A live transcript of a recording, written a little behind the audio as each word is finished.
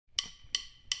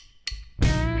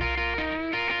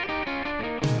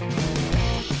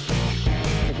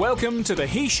Welcome to the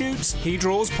He Shoots, He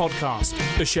Draws podcast,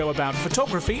 the show about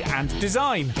photography and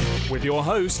design, with your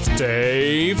host,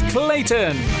 Dave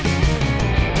Clayton.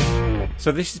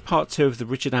 So this is part 2 of the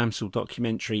Richard Amsel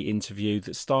documentary interview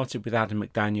that started with Adam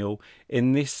McDaniel.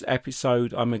 In this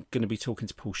episode, I'm going to be talking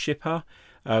to Paul Shipper,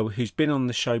 who's been on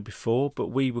the show before, but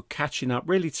we were catching up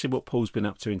really to see what Paul's been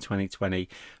up to in 2020,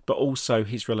 but also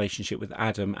his relationship with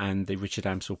Adam and the Richard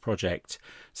Amsel project.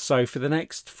 So for the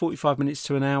next 45 minutes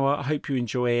to an hour, I hope you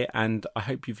enjoy it, and I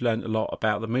hope you've learned a lot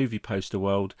about the movie poster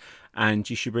world, and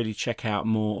you should really check out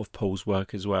more of Paul's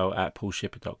work as well at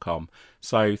paulshipper.com.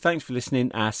 So thanks for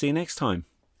listening, see you next time.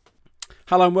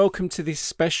 Hello and welcome to this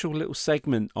special little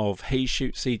segment of He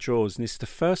Shoots, He Draws, and it's the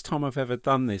first time I've ever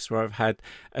done this where I've had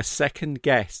a second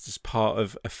guest as part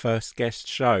of a first guest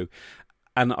show,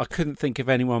 and I couldn't think of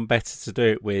anyone better to do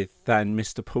it with than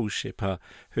Mr. Paul Shipper,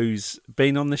 who's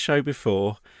been on the show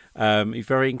before. He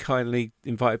very kindly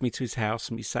invited me to his house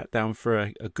and we sat down for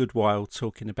a good while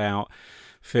talking about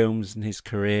films and his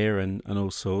career and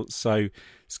all sorts. So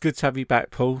it's good to have you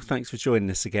back, Paul. Thanks for joining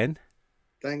us again.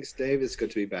 Thanks, Dave. It's good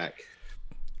to be back.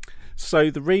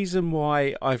 So the reason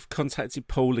why I've contacted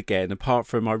Paul again, apart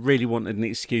from I really wanted an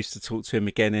excuse to talk to him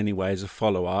again anyway as a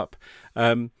follow-up,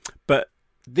 but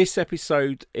this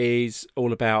episode is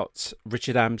all about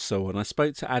Richard Amsel, and I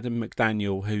spoke to Adam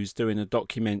McDaniel, who's doing a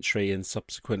documentary and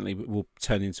subsequently will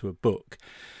turn into a book.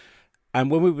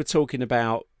 And when we were talking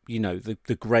about, you know,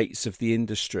 the greats of the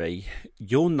industry,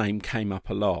 your name came up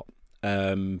a lot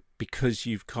because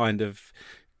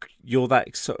you're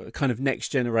that sort of kind of next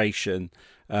generation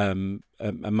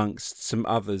amongst some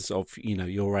others of, you know,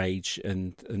 your age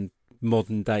and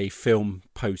modern day film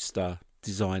poster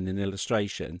design and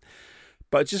illustration.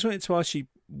 But I just wanted to ask you,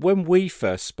 when we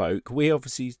first spoke, we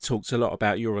obviously talked a lot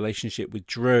about your relationship with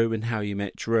Drew and how you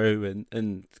met Drew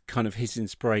and kind of his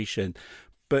inspiration.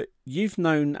 But you've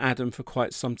known Adam for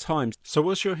quite some time. So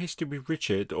what's your history with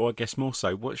Richard, or I guess more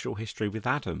so, what's your history with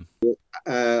Adam?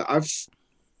 I've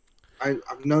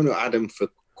known Adam for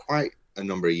quite a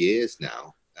number of years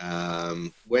now.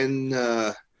 I'm trying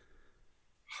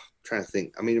to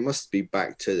think. I mean, it must be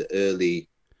back to the early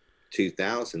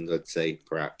 2000s, I'd say,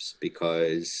 perhaps,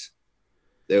 because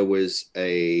there was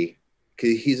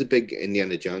he's a big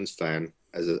Indiana Jones fan,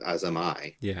 as am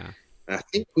I. Yeah. And I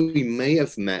think we may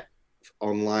have met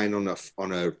online on a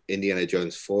Indiana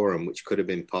Jones forum, which could have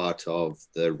been part of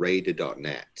the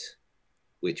Raider.net,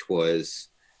 which was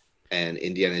an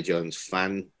Indiana Jones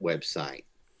fan website.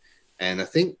 And I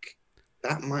think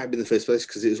that might have been the first place,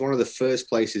 because it was one of the first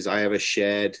places I ever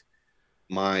shared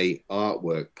my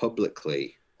artwork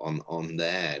publicly on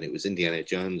there. And it was Indiana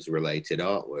Jones related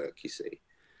artwork, you see.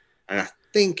 And I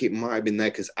think it might have been there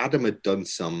because Adam had done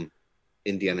some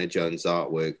Indiana Jones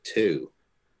artwork too.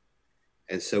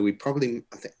 And so we probably,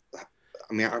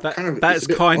 that's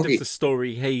kind of the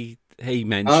story he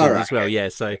mentioned as well, yeah.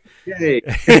 So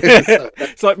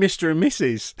it's like Mr. and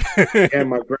Mrs. Yeah,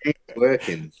 my brain's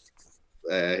working.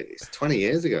 It's 20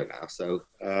 years ago now, so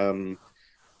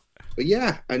but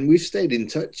yeah, and we've stayed in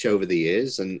touch over the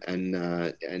years,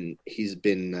 and he's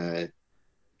been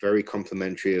very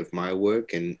complimentary of my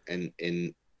work, and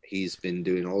he's been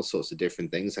doing all sorts of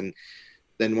different things. And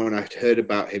then when I heard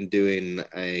about him doing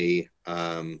a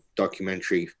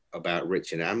documentary about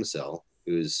Richard Amsel,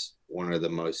 who's one of the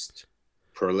most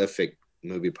prolific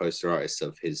movie poster artists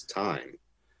of his time,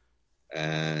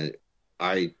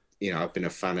 I've been a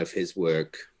fan of his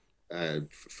work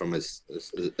from as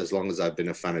long as I've been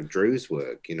a fan of Drew's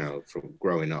work, you know, from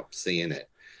growing up seeing it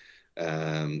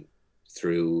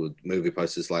through movie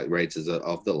posters like Raiders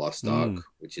of the Lost Ark,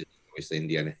 which is obviously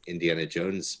Indiana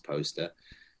Jones poster,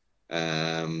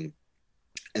 and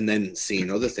then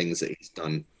seeing other things that he's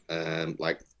done,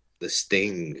 like The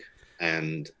Sting,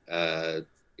 and and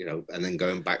then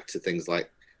going back to things like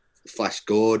Flash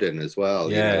Gordon as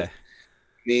well. Yeah. You know? I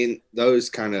mean, those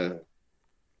kind of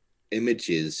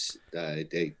images,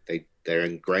 they're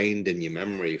ingrained in your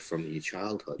memory from your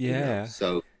childhood. Yeah. You know?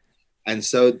 So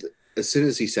as soon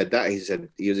as he said that, he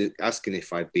was asking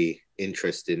if I'd be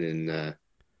interested in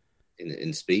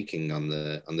speaking on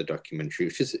the documentary,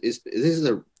 which this is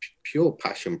a pure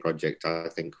passion project, I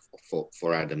think,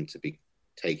 for Adam to be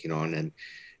taking on,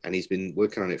 and he's been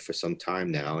working on it for some time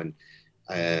now, and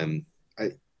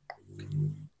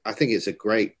I think it's a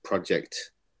great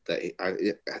project that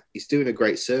he's doing a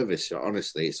great service.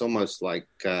 Honestly, it's almost like,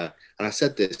 and I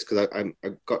said this because I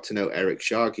got to know Eric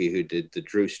Sharkey, who did the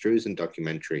Drew Struzan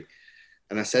documentary,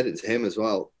 and I said it to him as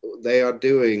well.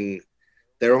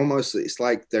 It's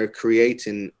like they're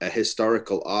creating a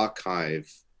historical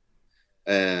archive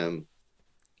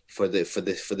for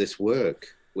this work,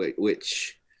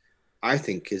 which I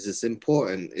think is as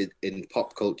important in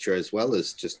pop culture as well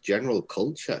as just general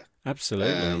culture.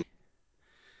 Absolutely.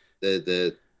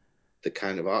 The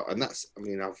kind of art, and that's, I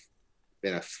mean, I've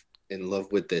been in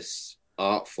love with this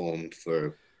art form for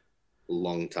a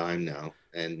long time now,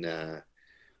 and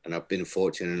I've been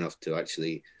fortunate enough to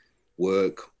actually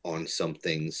work on some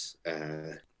things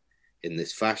in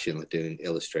this fashion, like doing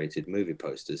illustrated movie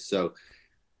posters. So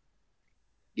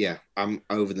yeah, I'm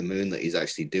over the moon that he's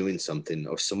actually doing something,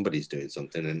 or somebody's doing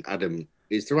something, and Adam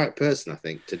is the right person, I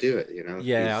think, to do it. You know,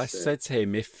 Yeah, I he's said to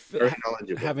him, if very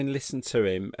knowledgeable. having listened to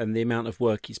him and the amount of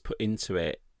work he's put into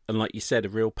it, and like you said, a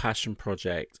real passion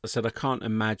project, I said, I can't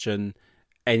imagine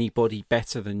anybody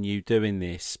better than you doing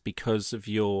this because of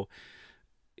your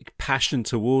passion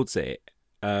towards it,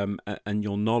 and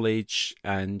your knowledge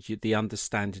and the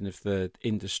understanding of the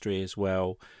industry as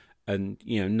well, and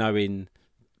knowing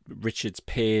Richard's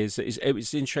peers. It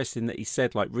was interesting that he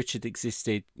said, like, Richard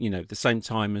existed, the same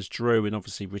time as Drew, and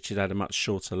obviously Richard had a much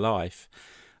shorter life.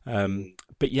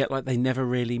 But yet, like, they never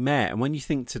really met. And when you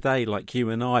think today, like you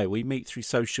and I, we meet through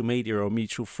social media or a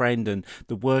mutual friend, and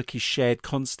the work is shared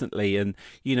constantly. And,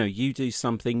 you do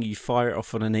something, you fire it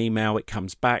off on an email, it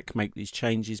comes back, make these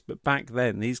changes. But back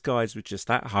then, these guys were just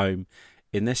at home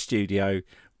in their studio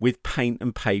with paint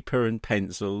and paper and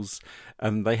pencils,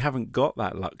 and they haven't got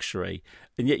that luxury.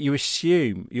 And yet you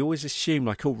always assume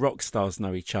like all rock stars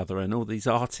know each other and all these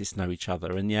artists know each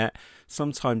other, and yet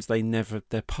sometimes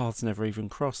their paths never even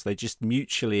cross. They just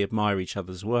mutually admire each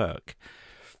other's work.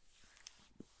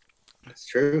 It's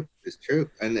true,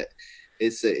 and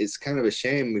it's kind of a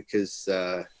shame because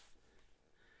I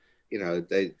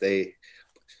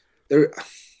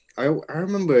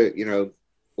remember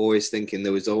always thinking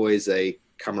there was always a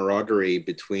camaraderie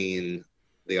between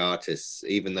the artists,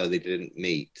 even though they didn't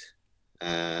meet.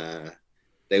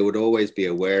 They would always be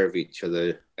aware of each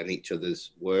other and each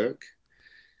other's work.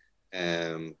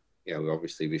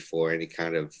 Obviously before any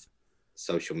kind of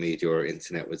social media or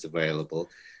internet was available,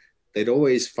 they'd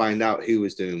always find out who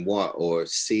was doing what, or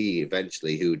see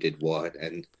eventually who did what,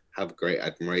 and have great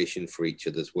admiration for each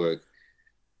other's work.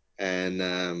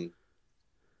 And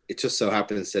it just so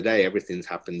happens today, everything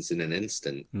happens in an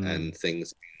instant, and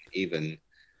things, even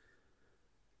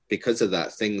because of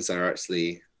that, things are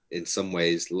actually in some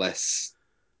ways less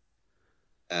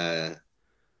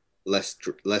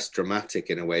dramatic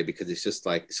in a way, because it's just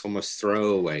like, it's almost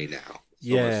throwaway now.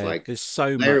 It's like there's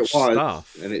so much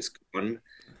stuff and it's gone.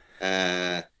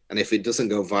 And if it doesn't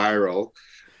go viral,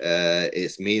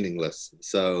 it's meaningless.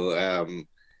 So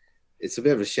it's a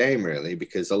bit of a shame, really,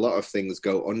 because a lot of things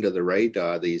go under the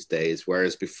radar these days,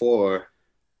 whereas before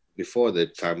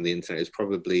the time of the internet, it's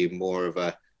probably more of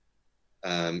a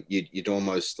you'd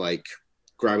almost like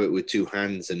grab it with two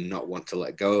hands and not want to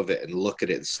let go of it, and look at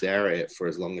it and stare at it for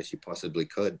as long as you possibly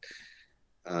could.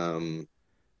 So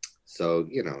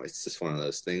it's just one of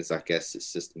those things. I guess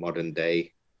it's just modern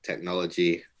day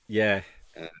technology. Yeah,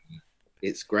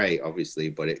 it's great, obviously,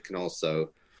 but it can also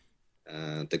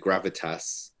the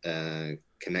gravitas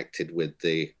connected with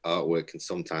the artwork can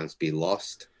sometimes be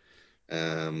lost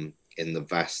in the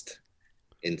vast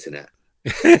internet.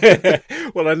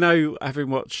 Well, I know, having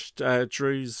watched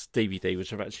Drew's DVD,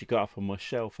 which I've actually got up on my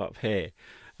shelf up here,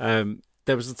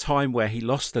 there was a time where he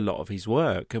lost a lot of his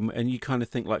work, and you kind of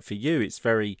think, like, for you it's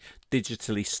very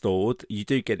digitally stored. You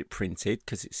do get it printed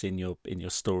because it's in your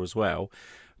store as well,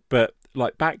 but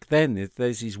like back then,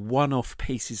 there's these one-off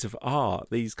pieces of art,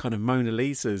 these kind of Mona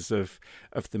Lisas of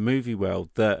the movie world,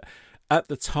 that at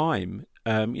the time,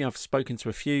 I've spoken to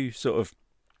a few sort of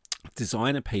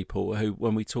designer people who,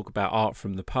 when we talk about art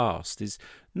from the past, is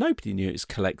nobody knew it was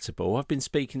collectible. I've been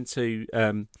speaking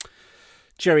to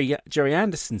Jerry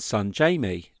Anderson's son,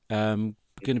 Jamie, going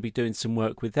to be doing some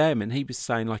work with them, and he was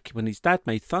saying, like, when his dad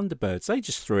made Thunderbirds, they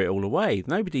just threw it all away.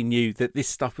 Nobody knew that this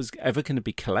stuff was ever going to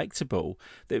be collectible,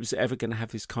 that it was ever going to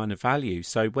have this kind of value.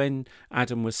 So when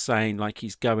Adam was saying, like,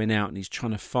 he's going out and he's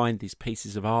trying to find these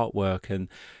pieces of artwork and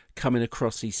coming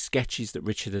across these sketches that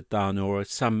Richard had done, or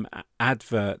some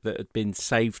advert that had been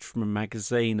saved from a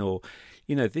magazine, or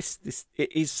this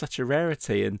it is such a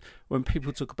rarity. And when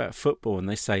people talk about football and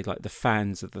they say, like, the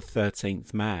fans of the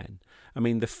 13th man, I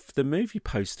mean, the movie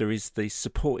poster is the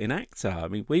supporting actor. I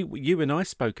mean, you and I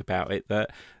spoke about it,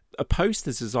 that a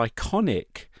poster's as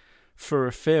iconic for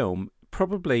a film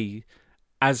probably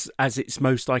as its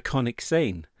most iconic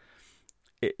scene.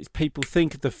 People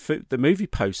think of the movie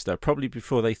poster probably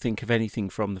before they think of anything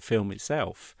from the film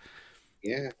itself.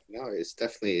 Yeah, no,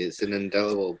 it's an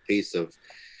indelible piece of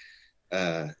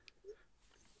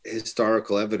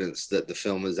historical evidence that the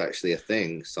film is actually a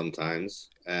thing sometimes.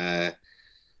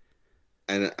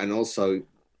 And also,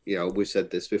 we've said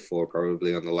this before,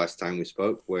 probably on the last time we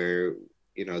spoke, where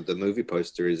the movie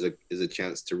poster is a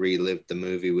chance to relive the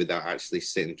movie without actually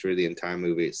sitting through the entire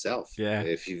movie itself. Yeah.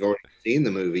 If you've already seen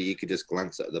the movie, you could just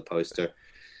glance at the poster.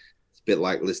 It's a bit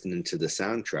like listening to the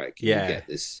soundtrack. Yeah. You get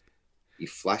this, you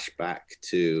flash back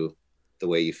to the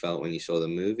way you felt when you saw the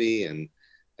movie, and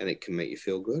it can make you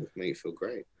feel good, make you feel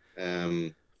great.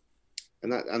 And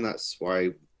that's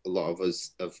why a lot of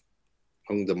us have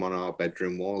hung them on our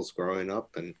bedroom walls growing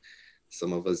up, and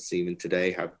some of us even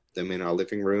today have them in our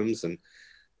living rooms and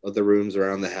other rooms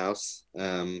around the house.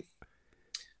 But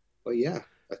yeah,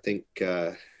 I think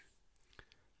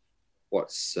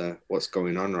what's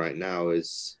going on right now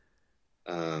is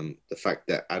the fact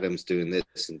that Adam's doing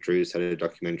this and Drew's had a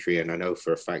documentary, and I know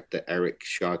for a fact that Eric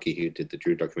Sharkey, who did the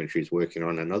Drew documentary, is working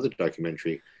on another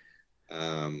documentary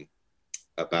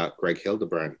about Greg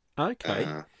Hildebrandt.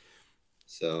 Okay.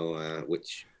 So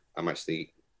which I'm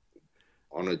actually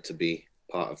honored to be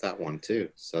part of that one too.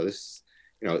 So this,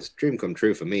 it's a dream come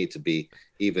true for me to be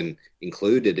even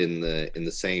included in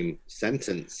the same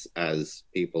sentence as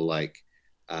people like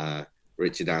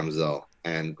Richard Amsel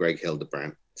and Greg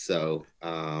Hildebrandt. So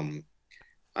I'm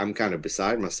kind of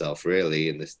beside myself really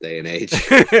in this day and age.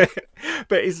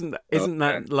 But isn't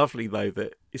that lovely though,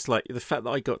 that it's like the fact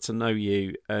that I got to know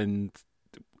you, and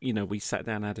we sat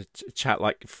down and had a chat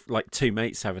like two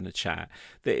mates having a chat,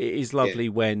 that it is lovely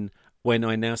when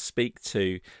I now speak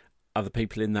to other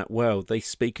people in that world, they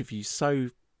speak of you so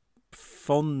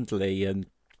fondly, and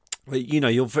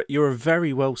you're a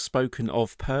very well spoken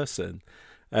of person,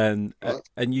 and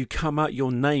you come up,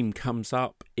 your name comes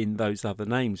up in those other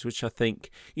names, which I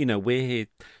think we're here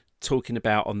talking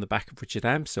about on the back of Richard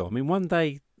Amsel. I mean, one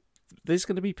day there's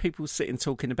going to be people sitting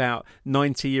talking about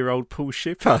 90-year-old Paul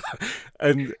Shipper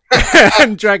and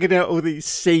and dragging out all these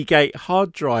Seagate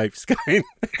hard drives going,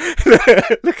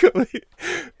 look at me.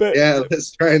 But yeah,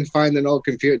 let's try and find an old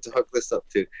computer to hook this up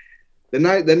to. The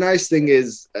nice thing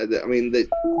is, now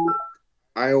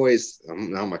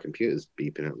my computer's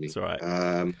beeping at me. It's all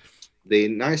right. The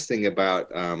nice thing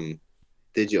about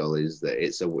digital is that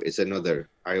it's another,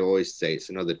 I always say it's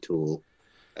another tool.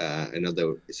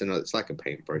 It's like a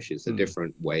paintbrush. It's a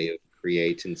different way of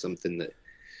creating something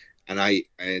and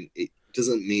it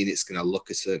doesn't mean it's going to look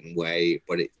a certain way,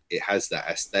 but it has that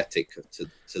aesthetic to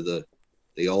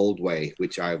the old way,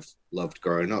 which I've loved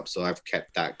growing up. So I've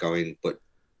kept that going, but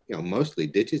mostly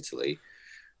digitally.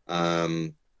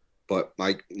 But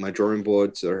my drawing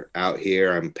boards are out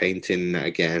here. I'm painting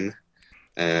again,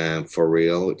 for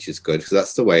real, which is good, because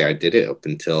that's the way I did it up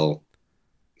until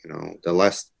the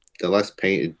last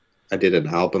painted. I did an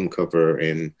album cover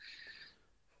in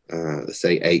let's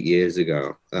say 8 years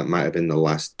ago. That might have been the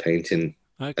last painting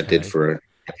I did for an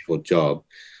actual job.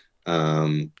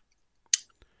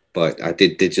 But I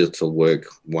did digital work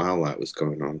while that was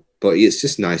going on. But it's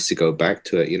just nice to go back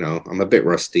to it. I'm a bit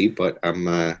rusty, but I'm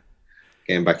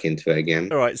getting back into it again.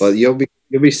 All right. But you'll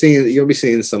be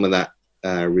seeing some of that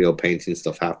real painting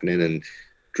stuff happening, and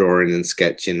drawing and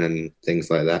sketching and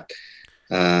things like that.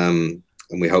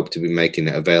 And we hope to be making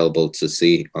it available to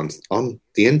see on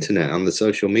the internet, on the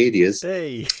social medias.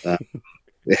 Hey.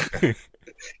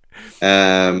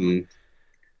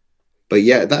 But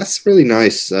yeah, that's really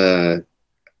nice to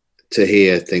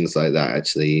hear things like that.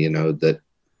 Actually, that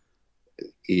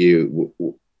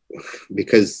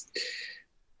because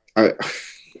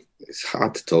it's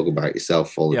hard to talk about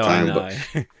yourself all the time, but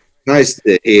nice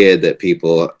to hear that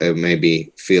people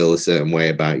maybe feel a certain way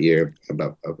about you,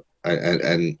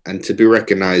 and to be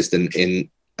recognized in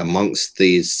amongst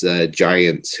these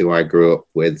giants who I grew up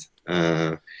with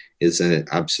is an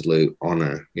absolute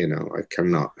honor. I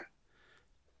cannot.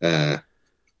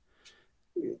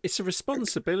 It's a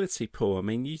responsibility, Paul. I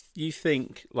mean, you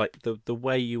think like the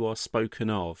way you are spoken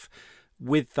of,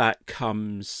 with that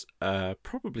comes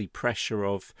probably pressure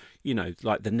of,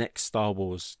 like the next Star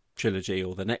Wars trilogy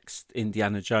or the next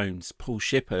Indiana Jones. Paul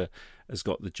Shipper has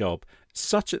got the job.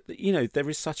 There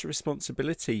is such a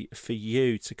responsibility for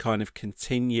you to kind of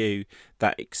continue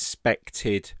that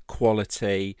expected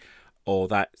quality or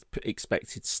that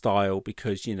expected style,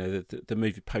 because the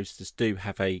movie posters do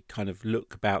have a kind of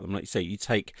look about them. Like you say, you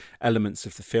take elements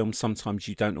of the film. Sometimes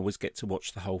you don't always get to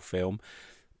watch the whole film,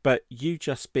 but you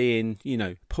just being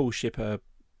Paul Shipper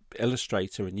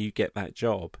illustrator and you get that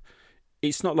job,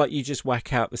 it's not like you just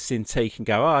whack out the Cintiq and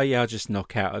go, oh yeah, I'll just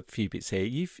knock out a few bits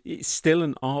here. It's still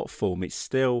an art form. You've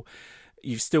still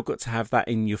got to have that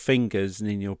in your fingers and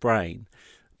in your brain.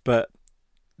 But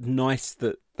nice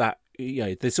that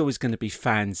there's always going to be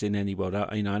fans in any world.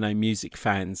 I know music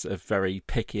fans are very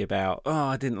picky about,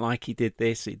 I didn't like he did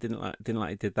this, he didn't like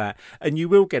he did that, and you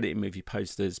will get it in movie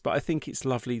posters. But I think it's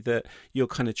lovely that you're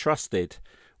kind of trusted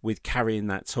with carrying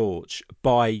that torch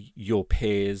by your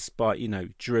peers. By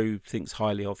Drew thinks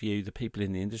highly of you, the people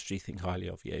in the industry think highly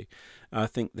of you. I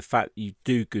think the fact that you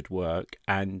do good work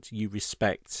and you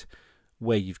respect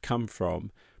where you've come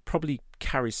from probably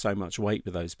carries so much weight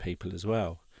with those people as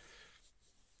well.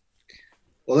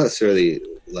 Well, that's really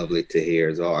lovely to hear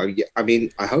as well. I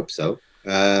mean, I hope so.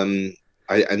 And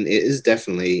it is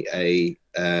definitely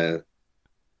a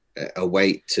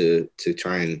weight to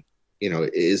try and,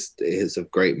 it is of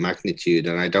great magnitude,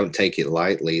 and I don't take it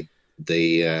lightly.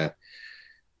 The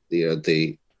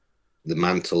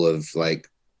mantle of like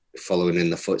following in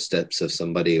the footsteps of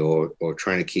somebody or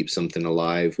trying to keep something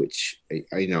alive, which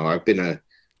I've been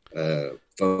a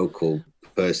vocal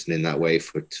person in that way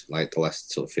for like the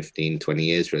last sort of 15-20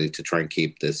 years, really, to try and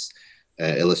keep this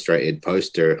illustrated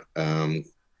poster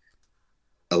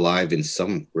alive in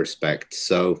some respect.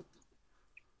 So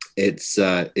it's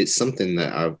something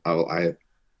that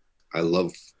I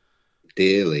love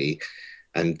dearly,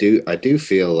 and I do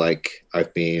feel like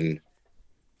I've been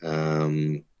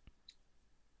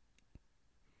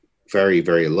very,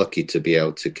 very lucky to be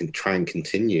able to try and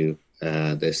continue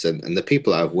this, and the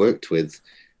people I've worked with,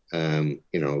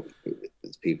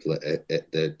 people at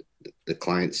the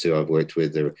clients who I've worked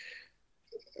with are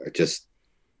just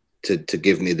to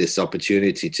give me this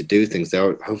opportunity to do things.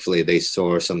 Hopefully they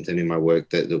saw something in my work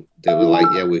that they were like,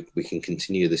 yeah, we can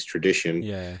continue this tradition.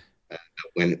 Yeah.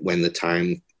 When the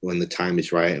time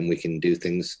is right, and we can do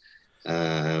things.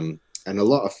 And a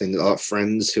lot of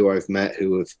friends who I've met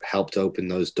who have helped open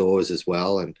those doors as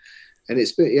well. And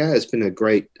it's been a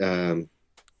great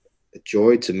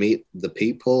joy to meet the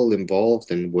people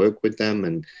involved and work with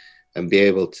them and be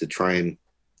able to try and,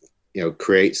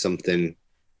 create something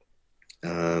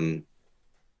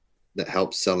that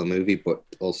helps sell a movie, but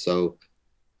also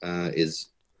is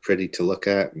pretty to look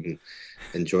at and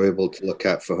enjoyable to look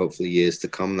at for hopefully years to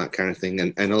come, that kind of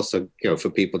thing. And also, for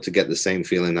people to get the same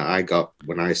feeling that I got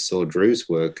when I saw Drew's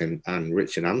work and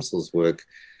Richard Amsel's work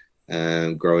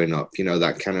growing up,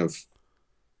 that kind of,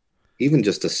 even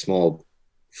just a small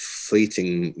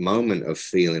fleeting moment of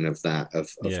feeling of that,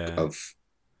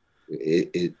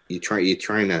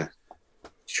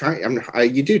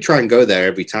 you do try and go there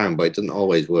every time, but it doesn't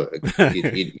always work.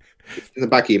 you in the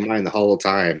back of your mind the whole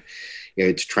time,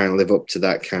 to try and live up to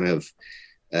that kind of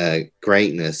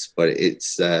greatness, but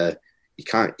it's you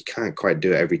can't quite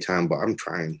do it every time. But I'm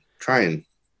trying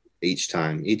each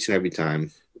and every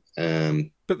time.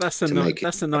 But that's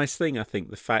a nice thing, I think,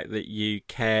 the fact that you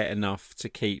care enough to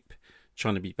keep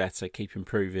trying to be better, keep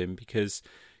improving, because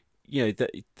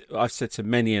that I've said to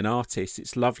many an artist,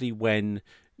 it's lovely when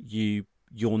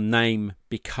your name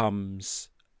becomes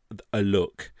a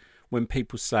look. When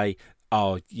people say,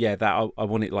 oh yeah, that I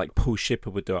want it like Paul Shipper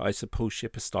would do it. It's a Paul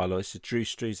Shipper style, or it's a Drew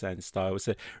Struzan style, it's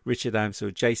a Richard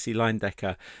Amsel, JC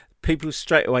Leyendecker. People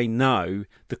straight away know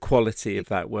the quality of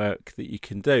that work that you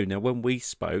can do. Now, when we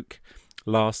spoke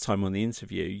last time on the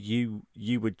interview,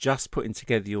 you were just putting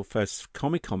together your first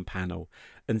Comic-Con panel,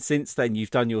 and since then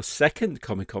you've done your second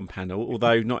Comic-Con panel,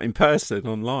 although not in person,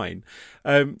 online.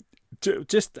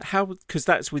 Just how, because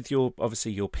that's with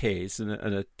obviously your peers and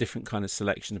a different kind of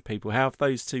selection of people. How have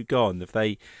those two gone? Have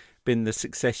they been the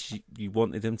success you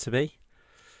wanted them to be?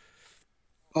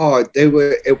 Oh, they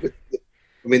were.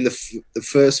 I mean, the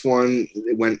first one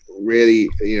went really,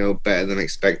 better than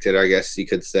expected, I guess you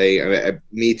could say. I mean,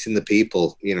 meeting the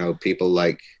people, people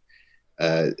like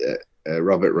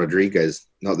Robert Rodriguez,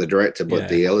 not the director, but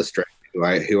the illustrator,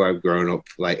 who I've grown up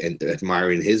like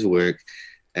admiring his work.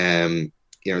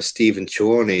 Stephen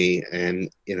Chorney, and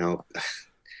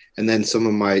and then some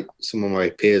of my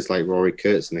peers like Rory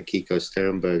Kurtz and Akiko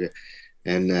Sternberger,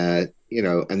 and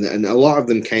and a lot of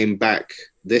them came back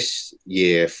this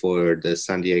year for the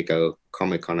San Diego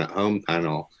Comic-Con at Home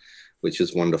panel, which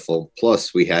was wonderful.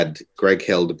 Plus, we had Greg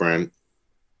Hildebrandt,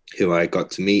 who I got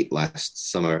to meet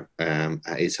last summer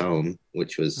at his home,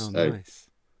 which was nice.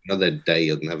 Another day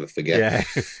you'll never forget.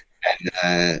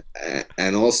 Yeah.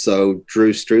 And also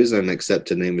Drew Struzan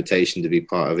accepted an invitation to be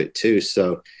part of it too.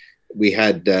 So we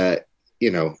had, I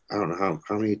don't know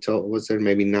how many total was there?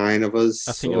 Maybe 9 of us.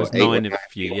 I think it was 9 of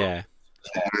you, yeah.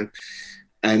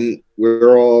 And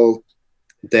we're all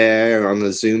there on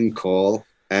the Zoom call,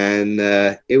 and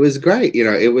it was great.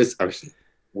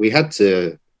 We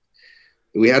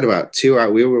had about 2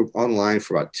 hours. We were online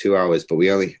for about 2 hours, but we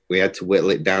had to whittle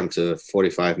it down to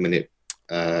 45-minute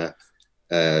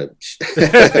the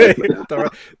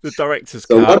director's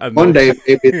so cut. one day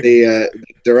maybe the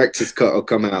director's cut will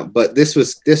come out. But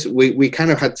we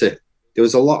kind of had to. There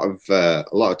was a lot of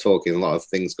talking, a lot of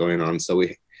things going on. So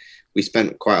we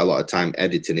spent quite a lot of time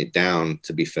editing it down,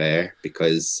 to be fair,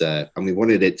 because and we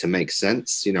wanted it to make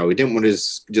sense. You know, we didn't want it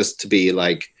just to be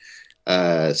like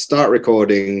start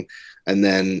recording and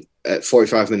then at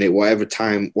 45 minute,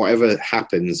 whatever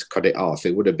happens, cut it off.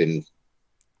 It wouldn't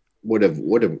have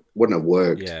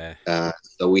worked. Yeah.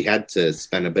 So we had to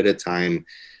spend a bit of time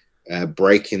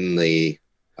breaking the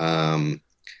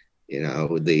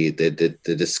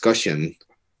discussion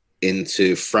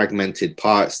into fragmented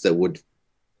parts that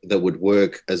would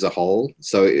work as a whole.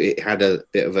 So it had a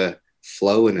bit of a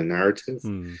flow and a narrative.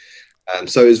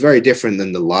 So it was very different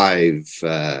than the live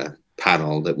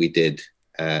panel that we did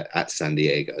at San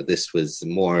Diego. This was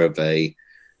more of a,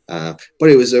 but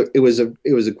it was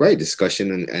a great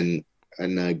discussion and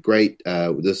a great.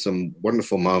 There's some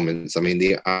wonderful moments. I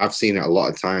mean, I've seen it a lot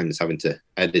of times having to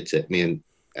edit it. Me and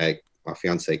my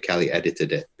fiance Kelly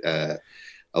edited it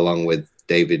along with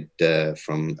David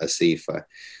from ASIFA.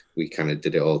 We kind of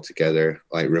did it all together,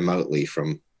 like remotely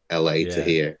from LA to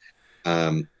here,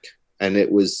 and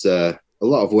it was a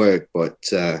lot of work,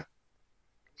 but.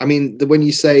 I mean, when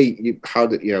you say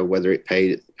whether it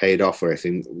paid off or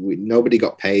anything, nobody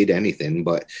got paid anything,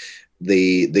 but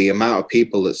the amount of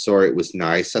people that saw it was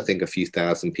nice. I think a few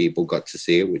thousand people got to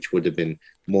see it, which would have been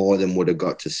more than would have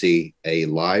got to see a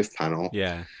live panel.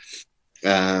 Yeah.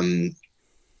 And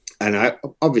I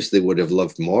obviously would have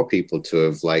loved more people to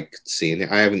have seen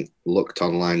it. I haven't looked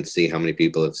online to see how many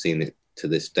people have seen it to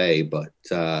this day, but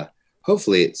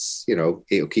hopefully it'll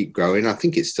keep growing. I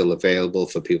think it's still available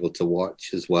for people to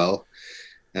watch as well.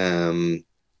 I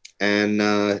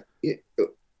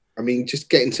mean, just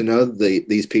getting to know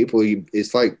these people,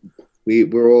 it's like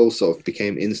we're all sort of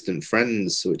became instant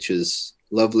friends, which is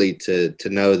lovely to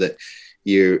know that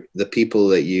the people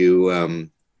that you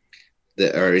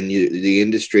that are in the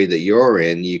industry that you're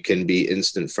in, you can be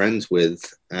instant friends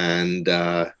with, and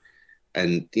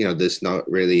there's not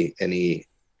really any.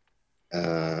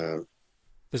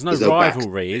 There's no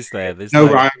rivalry, is there? There's no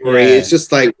rivalry. Yeah. It's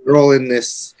just like we're all in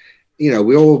this.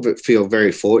 We all feel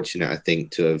very fortunate, I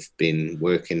think, to have been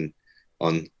working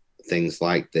on things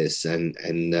like this, and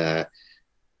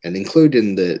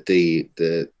including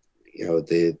the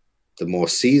more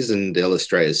seasoned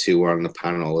illustrators who were on the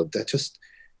panel.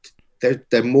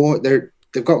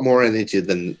 They've got more energy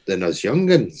than us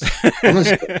young'uns.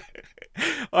 Honestly.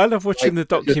 I love watching the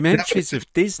documentaries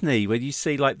of Disney when you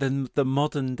see the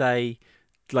modern day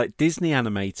Disney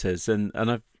animators, and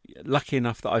I'm lucky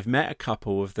enough that I've met a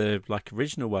couple of the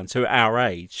original ones who are our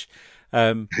age.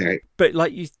 But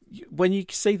when you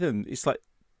see them, it's like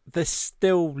they're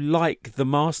still like the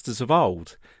masters of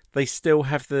old. They still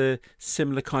have the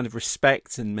similar kind of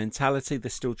respect and mentality. They're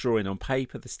still drawing on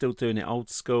paper. They're still doing it old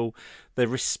school. They're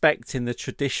respecting the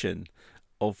tradition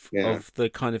of the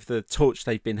kind of the torch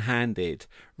they've been handed,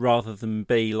 rather than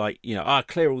be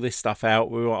clear all this stuff out.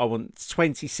 I want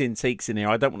 20 Cintiqs in here.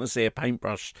 I don't want to see a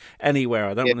paintbrush anywhere.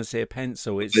 I don't want to see a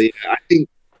pencil. I think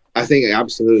you're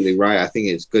absolutely right. I think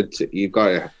it's good you've got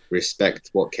to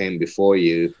respect what came before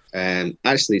you. And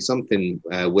actually, something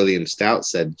William Stout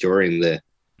said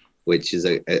which is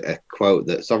a quote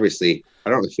that's obviously,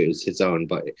 I don't know if it was his own,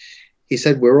 but he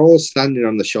said, "We're all standing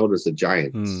on the shoulders of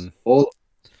giants."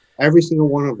 Every single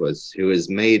one of us who has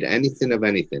made anything of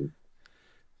anything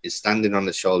is standing on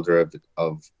the shoulder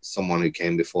of someone who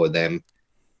came before them.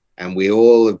 And we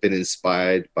all have been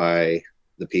inspired by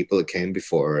the people that came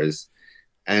before us.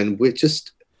 And we're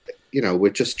just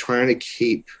trying to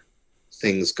keep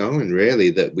things going,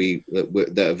 really, that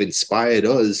have inspired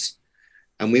us.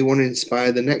 And we want to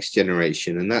inspire the next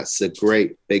generation. And that's a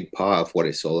great big part of what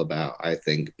it's all about, I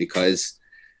think, because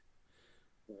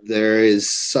there is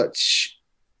such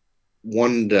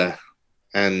wonder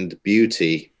and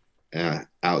beauty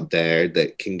out there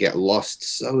that can get lost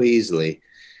so easily.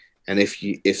 And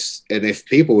if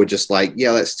people were just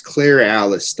let's clear it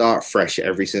out, let's start fresh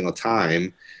every single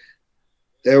time,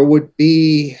 it would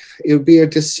be a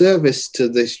disservice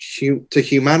to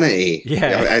humanity.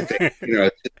 I think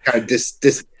kind of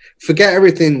forget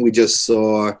everything we just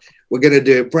saw. We're gonna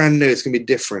do it brand new. It's gonna be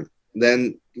different.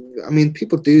 Then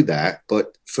people do that,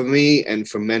 but for me and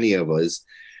for many of us,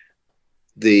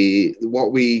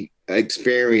 what we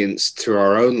experience through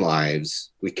our own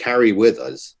lives, we carry with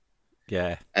us.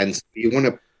 Yeah. And so you want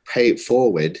to pay it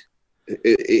forward.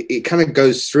 It kind of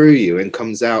goes through you and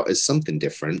comes out as something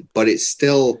different, but it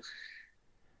still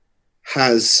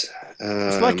has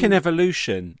It's like an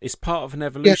evolution. It's part of an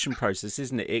evolution process,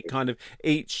 isn't it? It kind of,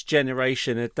 each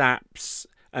generation adapts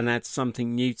and adds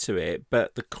something new to it,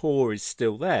 but the core is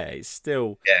still there. It's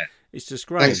still, it's just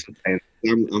great. Thanks.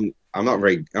 I'm not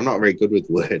very good with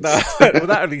words. No, well,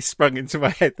 that only sprung into my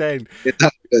head then.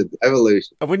 That's good.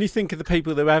 Evolution. And when you think of the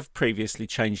people who have previously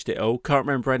changed it all, can't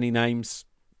remember any names,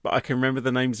 but I can remember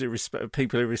the names of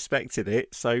people who respected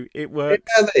it, so it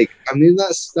works. Yeah, I mean,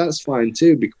 that's fine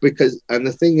too, because, and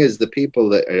the thing is, the people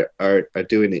that are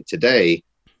doing it today,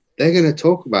 they're going to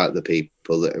talk about the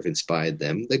people that have inspired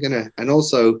them. They're going to, and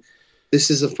also,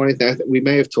 this is a funny thing. We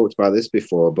may have talked about this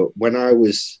before, but when I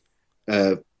was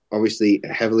obviously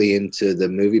heavily into the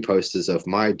movie posters of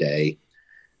my day,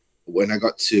 when I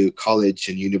got to college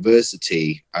and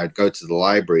university, I'd go to the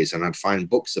libraries and I'd find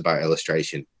books about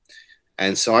illustration.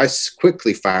 And so I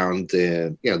quickly found,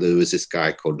 there was this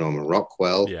guy called Norman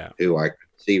Rockwell, who I could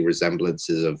see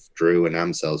resemblances of Drew and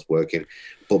Amsel's working.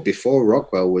 But before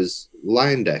Rockwell was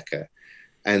Leyendecker.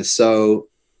 And so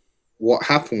what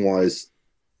happened was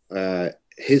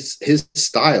his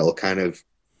style kind of,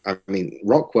 I mean,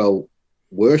 Rockwell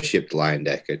worshipped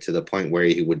Leyendecker to the point where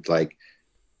he would like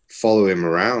follow him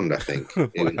around, I think.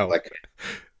 Wow. Like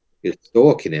he was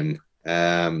stalking him.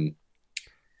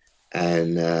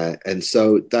 And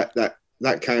so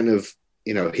that kind of,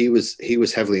 he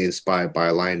was heavily inspired by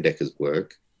Leyendecker's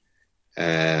work.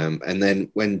 And then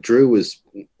when Drew was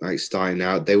like starting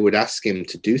out, they would ask him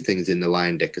to do things in the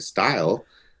Leyendecker style.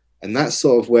 And that's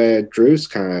sort of where Drew's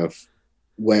kind of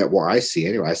what I see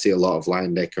anyway. I see a lot of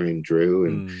Leyendecker in Drew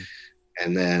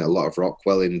and then a lot of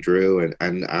Rockwell in Drew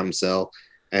and Amsel.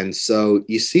 And so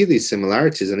you see these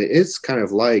similarities, and it is kind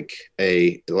of like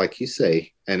like you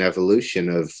say, an evolution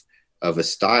of a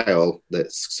style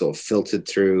that's sort of filtered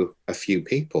through a few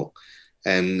people.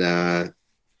 And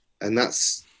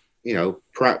that's,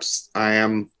 perhaps I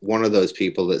am one of those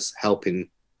people that's helping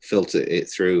filter it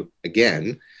through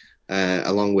again,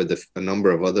 along with a number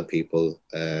of other people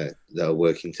that are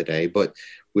working today. But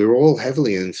we're all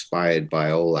heavily inspired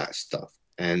by all that stuff.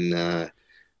 And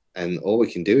all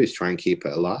we can do is try and keep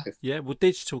it alive. Yeah, well,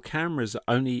 digital cameras are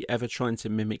only ever trying to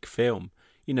mimic film.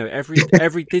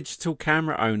 Every digital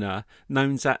camera owner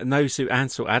knows who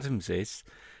Ansel Adams is.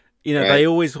 Right. They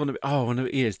always want to be, oh, no,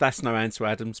 he is. That's no Ansel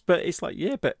Adams. But it's like,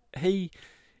 yeah, but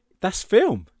that's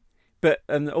film.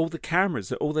 And all the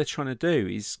cameras, all they're trying to do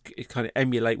is kind of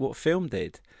emulate what film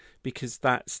did, because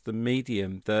that's the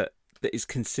medium that is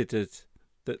considered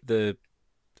the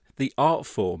art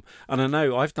form. And I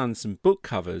know I've done some book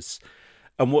covers,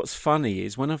 and what's funny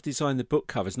is when I've designed the book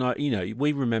covers, now,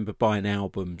 we remember buying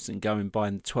albums and going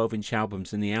buying 12-inch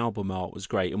albums, and the album art was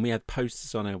great, and we had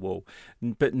posters on our wall.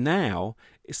 But now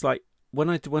it's like when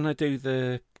I do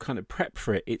the kind of prep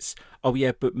for it, it's, oh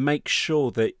yeah, but make sure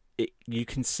that you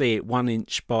can see it 1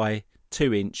 inch by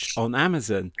 2 inch on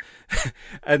Amazon.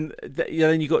 And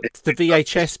then you got the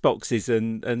VHS boxes,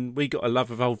 and we got a love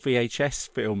of old VHS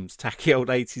films, tacky old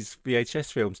 80s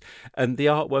VHS films, and the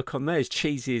artwork on there, as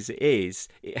cheesy as it is,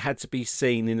 it had to be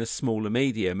seen in a smaller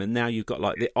medium. And now you've got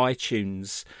like the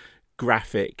iTunes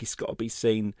graphic, it's got to be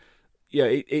seen,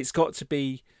 it's got to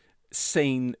be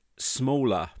seen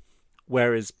smaller,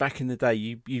 whereas back in the day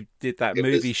you did that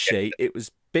movie sheet, it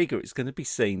was bigger, it's going to be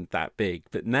seen that big.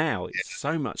 But now it's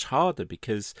so much harder,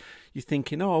 because you're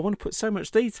thinking, oh, I want to put so much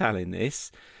detail in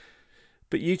this,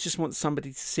 but you just want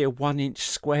somebody to see a 1 inch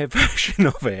square version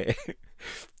of it.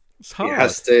 It's hard.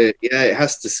 It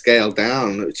has to scale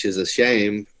down, which is a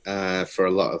shame for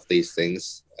a lot of these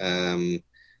things.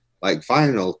 Like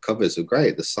vinyl covers are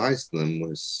great. The size of them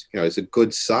was, it's a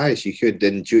good size.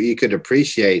 You could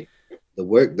appreciate the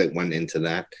work that went into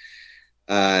that.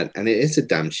 And it is a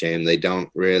damn shame they don't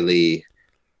really,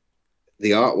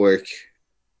 the artwork,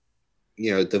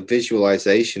 the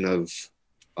visualization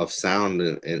of sound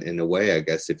in a way, I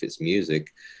guess, if it's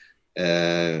music,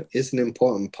 is an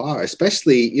important part,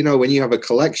 especially, when you have a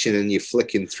collection and you're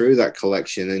flicking through that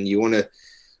collection and you want to,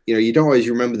 you don't always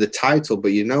remember the title,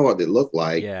 but you know what it looked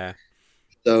like. Yeah.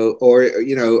 So, or,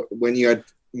 when you had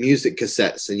music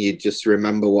cassettes and you just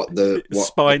remember what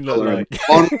spine looked like.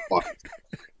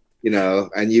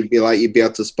 And you'd be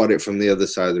able to spot it from the other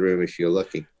side of the room if you're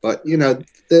lucky. But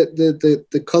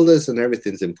the colors and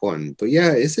everything's important. But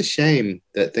yeah, it's a shame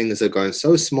that things are going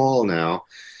so small now.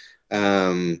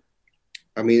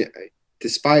 I mean,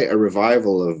 despite a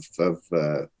revival of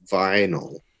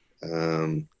vinyl,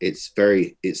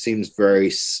 it seems very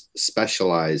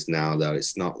specialized now. Though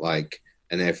it's not like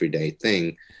an everyday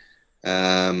thing.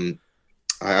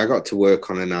 I got to work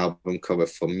on an album cover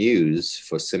for Muse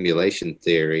for Simulation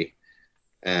Theory,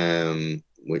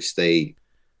 which they,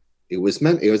 it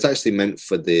was actually meant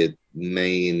for the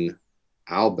main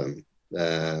album,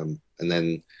 and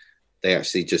then they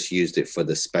actually just used it for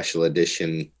the special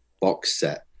edition box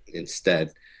set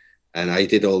instead. And I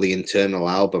did all the internal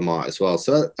album art as well.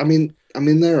 So I mean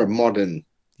they're a modern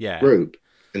group,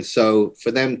 and so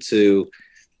for them to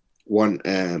want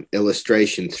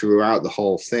illustration throughout the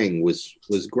whole thing was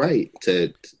great.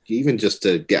 To even just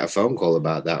to get a phone call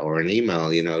about that or an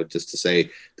email, just to say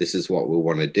this is what we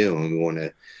want to do and we want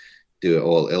to do it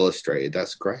all illustrated.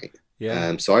 That's great.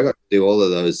 Yeah. So I got to do all of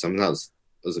those. I mean, that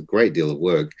was a great deal of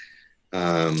work.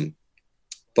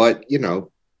 But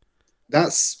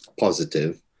that's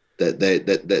positive that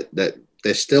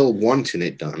they're still wanting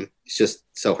it done. It just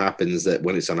so happens that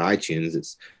when it's on iTunes,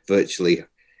 it's virtually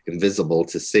invisible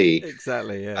to see.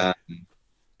 Exactly. Yeah.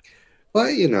 But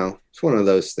it's one of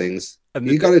those things. And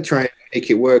you got to try and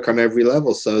make it work on every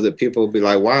level so that people will be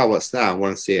like, "Wow, what's that? I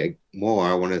want to see it more.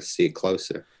 I want to see it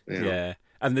closer." Yeah.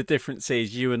 And the difference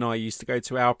is you and I used to go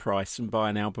to Our Price and buy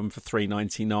an album for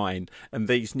 $3.99, and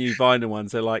these new vinyl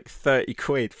ones are like 30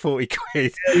 quid, 40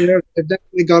 quid. Yeah, they've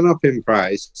definitely gone up in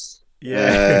price.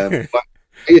 Yeah. But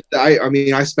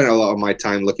I spent a lot of my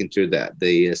time looking through the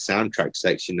soundtrack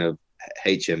section of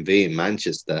HMV in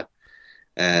Manchester,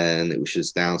 and it was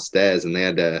just downstairs, and they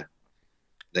had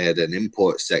an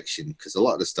import section because a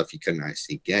lot of the stuff you couldn't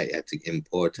actually get, you had to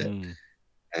import it.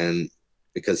 And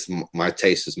because my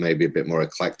taste was maybe a bit more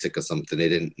eclectic or something,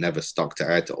 they never stocked it.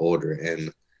 I had to order it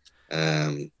in.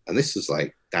 And this was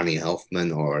like Danny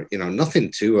Elfman or, nothing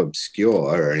too obscure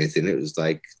or anything. It was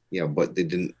like, but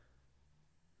it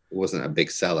wasn't a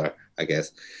big seller, I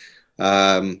guess.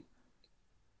 But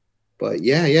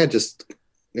yeah, just,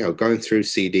 going through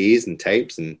CDs and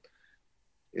tapes and,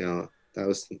 that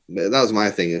was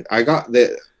my thing. I got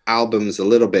the albums a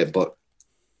little bit, but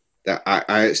that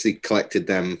I actually collected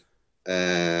them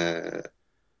a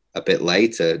bit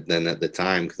later than at the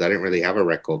time because I didn't really have a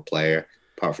record player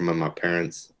apart from in my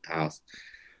parents' house.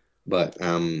 But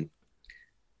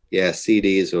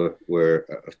CDs were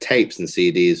tapes and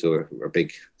CDs were a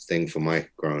big thing for my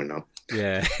growing up.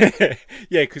 Yeah,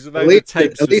 yeah, because the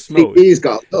tapes at least small. CDs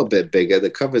got a little bit bigger. The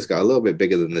covers got a little bit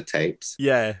bigger than the tapes.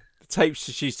 Yeah. Tapes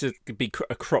just used to be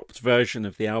a cropped version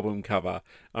of the album cover.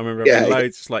 I remember having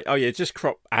loads. It's like, oh yeah, just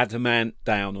crop Adamant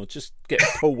down, or just get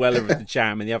Paul Weller with the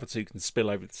Jam, and the other two can spill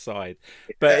over the side.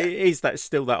 But it is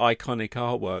still that iconic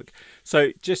artwork.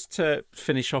 So just to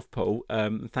finish off, Paul,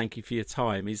 thank you for your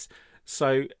time.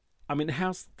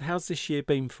 How's this year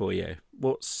been for you?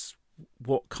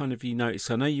 What kind of you noticed?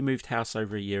 I know you moved house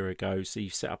over a year ago, so you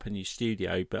set up a new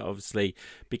studio, but obviously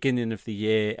beginning of the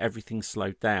year, everything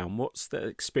slowed down. What's the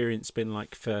experience been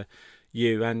like for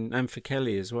you and for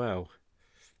Kelly as well?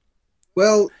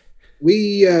 Well,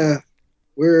 we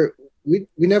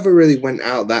never really went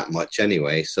out that much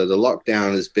anyway. So the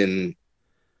lockdown has been,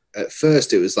 at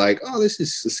first it was like, oh, this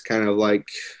is just kind of like,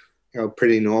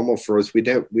 pretty normal for us. We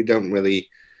don't really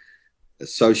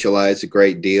socialize a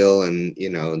great deal, and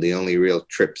the only real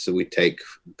trips that we take,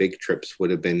 big trips,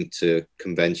 would have been to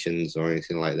conventions or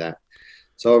anything like that.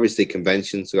 So obviously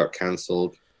conventions got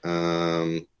cancelled.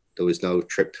 There was no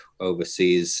trip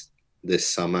overseas this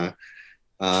summer.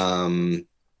 I'll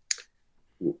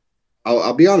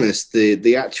be honest,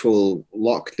 the actual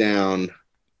lockdown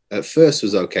at first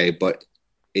was okay, but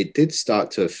it did start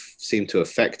to seem to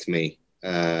affect me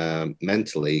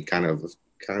mentally, kind of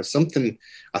something.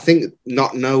 I think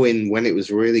not knowing when it was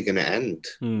really going to end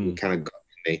kind of got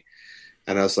me,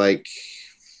 and I was like,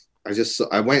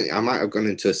 I might have gone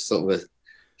into a sort of a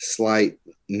slight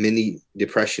mini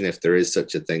depression, if there is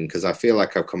such a thing, because I feel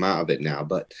like I've come out of it now.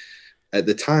 But at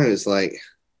the time, it was like,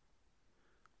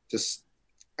 just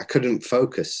I couldn't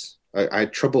focus. I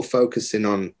had trouble focusing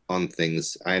on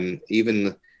things, and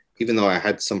even though I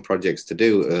had some projects to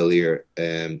do earlier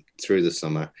through the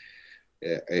summer,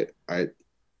 I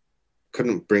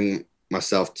couldn't bring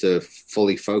myself to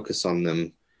fully focus on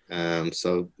them.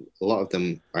 So a lot of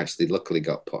them actually luckily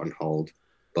got put on hold.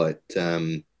 But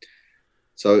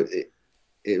so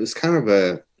it was kind of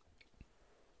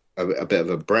a bit of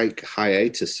a break,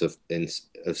 hiatus of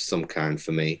some kind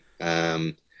for me.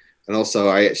 And also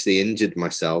I actually injured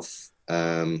myself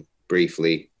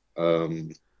briefly,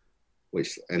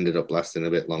 which ended up lasting a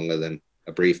bit longer than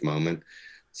a brief moment.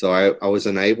 So I was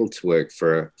unable to work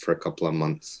for a couple of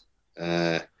months.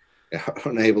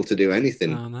 Unable to do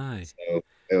anything. Oh, nice.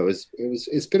 So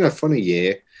it's been a funny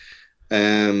year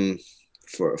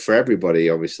for everybody,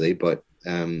 obviously, but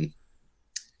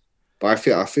I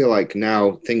feel like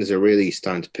now things are really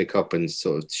starting to pick up and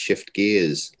sort of shift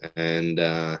gears, and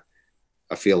I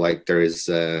feel like there is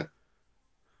I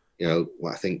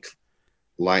think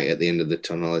light at the end of the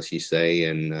tunnel, as you say,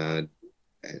 and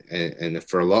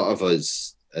for a lot of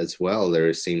us as well,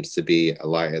 there seems to be a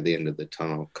light at the end of the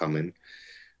tunnel coming.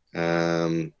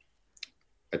 I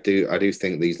do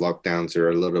think these lockdowns are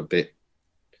a little bit.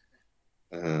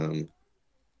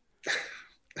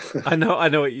 I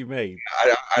know what you mean.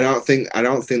 I don't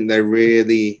think they're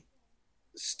really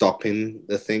stopping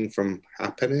the thing from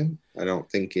happening. I don't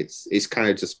think it's kind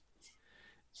of just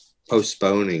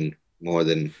postponing more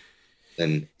than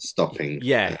stopping.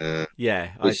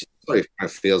 Which what it kind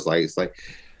of feels like. It's like,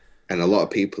 and a lot of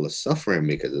people are suffering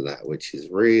because of that, which is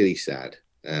really sad.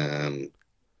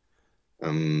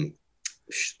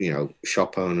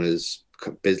 Shop owners,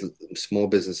 small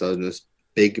business owners,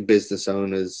 big business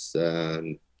owners.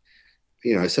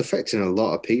 It's affecting a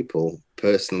lot of people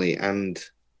personally and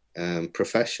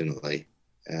professionally,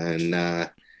 and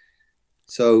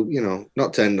so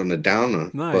not to end on a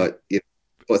downer, no.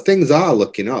 but things are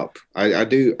looking up. I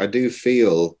do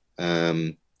feel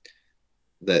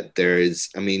that there is.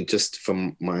 I mean, just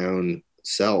from my own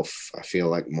self, I feel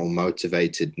like more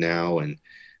motivated now, and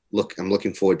I'm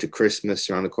looking forward to Christmas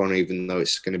around the corner, even though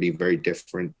it's going to be very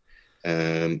different.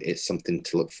 It's something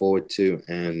to look forward to,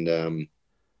 and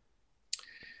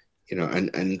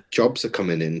and jobs are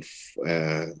coming in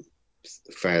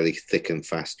fairly thick and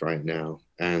fast right now,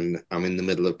 and I'm in the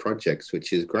middle of projects,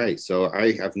 which is great. So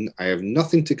I have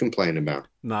nothing to complain about.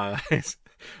 No,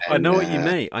 I know what you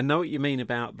mean. I know what you mean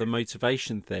about the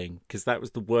motivation thing, because that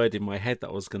was the word in my head that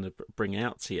I was going to bring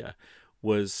out to you.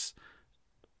 Was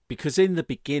because in the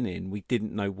beginning we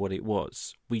didn't know what it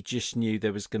was. We just knew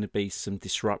there was going to be some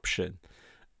disruption.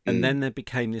 And then there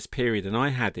became this period, and I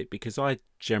had it because I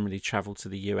generally travel to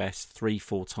the US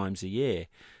 3-4 times a year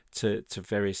to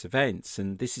various events.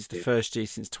 And this is the first year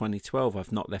since 2012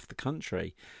 I've not left the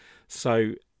country.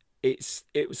 So it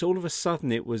was all of a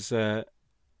sudden, it was,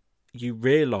 you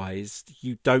realised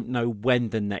you don't know when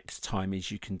the next time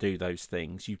is you can do those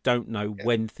things. You don't know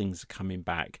when things are coming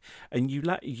back. And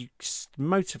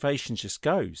motivation just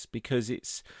goes, because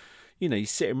it's, you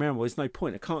sit around, well, there's no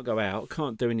point. I can't go out. I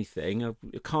can't do anything. I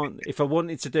can't. If I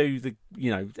wanted to do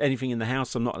anything in the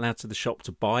house, I'm not allowed to the shop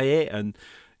to buy it, and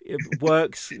it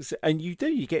works. And you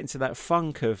get into that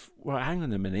funk of, well, hang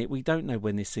on a minute, we don't know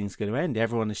when this thing's going to end.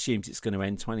 Everyone assumes it's going to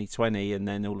end 2020, and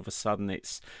then all of a sudden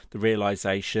it's the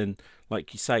realization,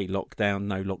 like you say, lockdown,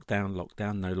 no lockdown,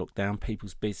 lockdown, no lockdown,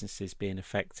 people's businesses being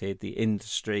affected, the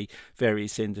industry,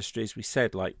 various industries. We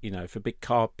said, like, if a big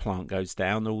car plant goes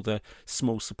down, all the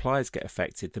small suppliers get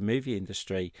affected. The movie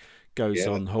industry goes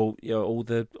on hold.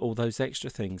 All those extra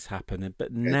things happen.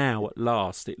 But now at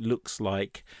last, it looks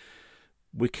like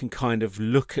we can kind of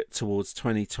look at towards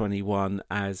 2021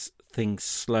 as things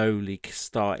slowly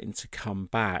starting to come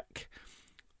back.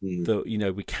 That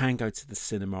we can go to the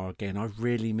cinema again. I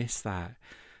really miss that.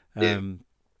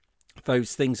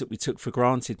 Those things that we took for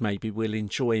granted, maybe we'll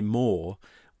enjoy more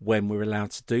when we're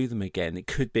allowed to do them again. It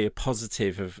could be a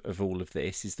positive of all of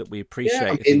this, is that we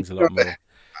appreciate things a lot more.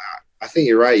 I think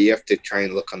you're right. You have to try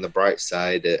and look on the bright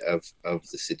side of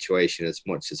the situation as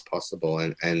much as possible.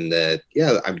 And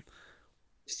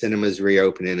cinemas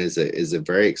reopening is a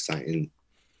very exciting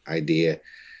idea.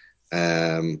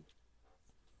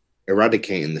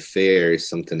 Eradicating the fear is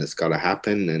something that's got to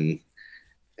happen,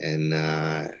 and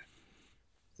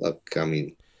look, I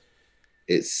mean,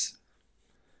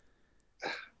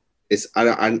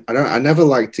 I never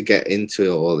like to get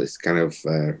into all this kind of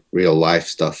real life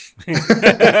stuff.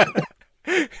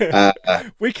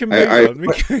 We can move on.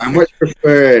 I much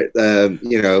prefer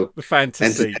the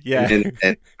fantasy, and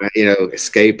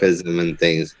escapism and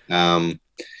things.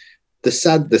 The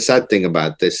sad thing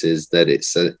about this is that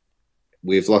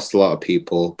we've lost a lot of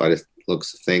people by the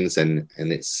looks of things,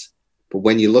 but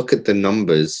when you look at the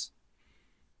numbers,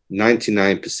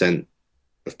 99%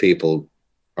 of people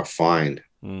are fine.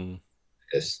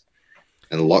 Yes.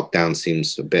 And lockdown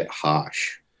seems a bit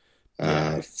harsh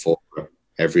for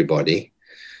everybody.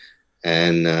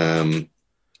 And I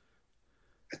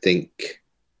think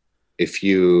if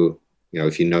you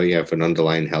have an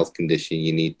underlying health condition,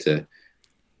 you need to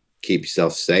keep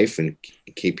yourself safe and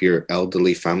keep your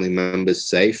elderly family members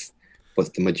safe.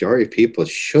 But the majority of people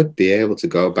should be able to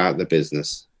go about their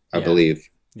business, I believe.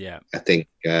 Yeah. I think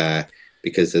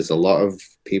because there's a lot of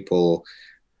people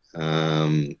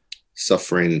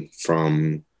suffering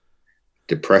from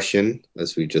depression,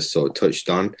 as we just sort of touched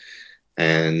on,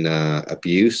 and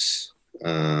abuse,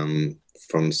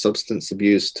 from substance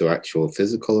abuse to actual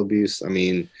physical abuse. I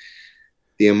mean,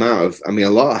 I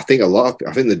think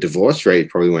the divorce rate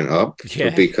probably went up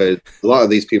because a lot of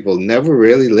these people never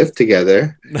really lived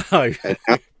together. No. And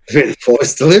have been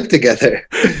forced to live together.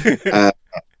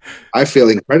 I feel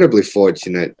incredibly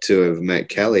fortunate to have met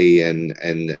Kelly,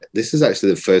 and this is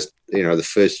actually the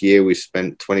first year we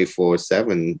spent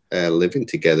 24/7 living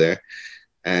together,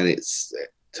 and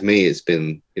to me it's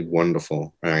been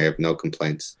wonderful, and I have no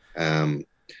complaints.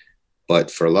 But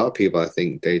for a lot of people, I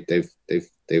think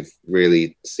they've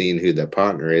really seen who their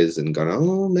partner is and gone,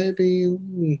 oh, maybe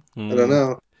I don't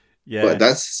know. Yeah, but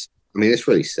it's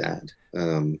really sad.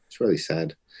 It's really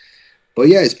sad. But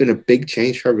yeah, it's been a big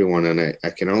change for everyone, and I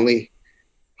can only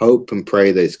hope and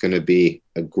pray that it's going to be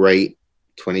a great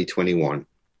 2021,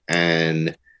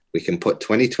 and we can put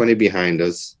 2020 behind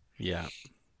us. Yeah,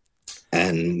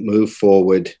 and move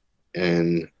forward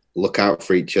and look out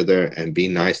for each other and be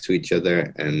nice to each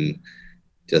other and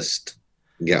just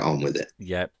get on with it.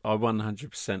 Yeah, I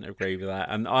 100% agree with that,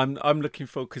 and I'm looking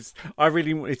forward, because I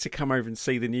really wanted to come over and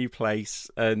see the new place,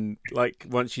 and like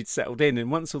once you'd settled in, and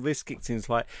once all this kicked in, it's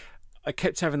like I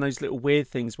kept having those little weird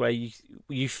things where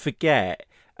you forget,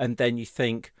 and then you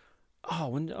think,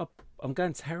 oh, I'm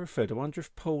going to Hereford. I wonder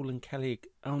if Paul and Kelly.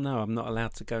 Oh no, I'm not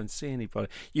allowed to go and see anybody.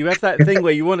 You have that thing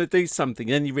where you want to do something,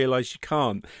 and then you realise you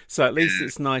can't. So at least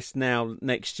it's nice now.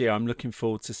 Next year, I'm looking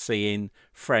forward to seeing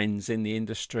friends in the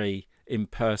industry in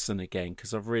person again,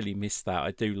 because I've really missed that. I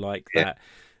do like that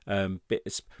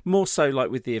bit more so,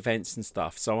 like with the events and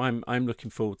stuff. So I'm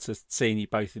looking forward to seeing you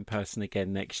both in person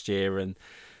again next year, and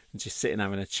just sitting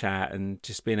having a chat and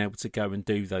just being able to go and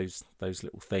do those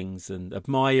little things and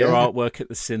admire your artwork at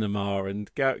the cinema and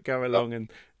go along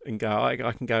and go. I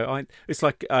can go. It's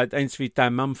like I interviewed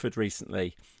Dan Mumford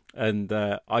recently, and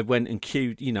I went and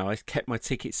queued. I kept my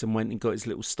tickets and went and got his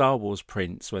little Star Wars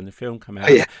prints when the film came out.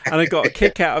 And I got a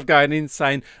kick out of going in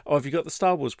saying, "Oh, have you got the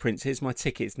Star Wars prints? Here's my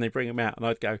tickets." And they bring them out, and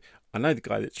I'd go, "I know the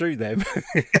guy that drew them."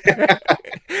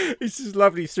 It's just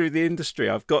lovely through the industry.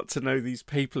 I've got to know these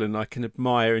people, and I can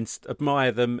admire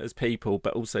them as people,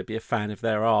 but also be a fan of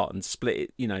their art and split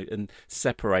it, and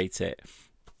separate it.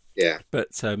 Yeah.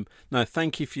 But no,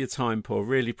 thank you for your time, Paul.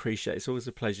 Really appreciate it. It's always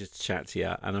a pleasure to chat to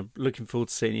you, and I'm looking forward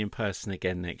to seeing you in person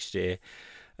again next year.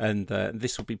 And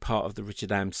this will be part of the Richard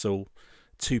Amsell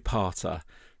two-parter.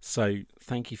 So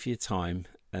thank you for your time,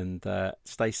 and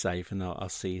stay safe, and I'll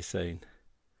see you soon.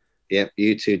 Yep,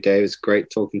 you too, Dave. It's great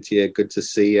talking to you. Good to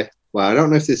see you. Well, I don't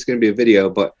know if this is going to be a video,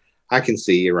 but I can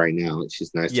see you right now. It's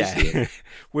just nice to see you.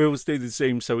 We always do the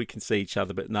Zoom so we can see each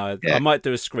other, but no, I might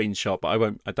do a screenshot,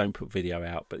 but I don't put video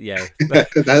out. But yeah.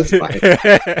 That's fine.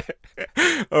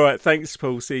 All right, thanks,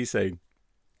 Paul. See you soon.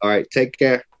 All right, take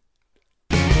care.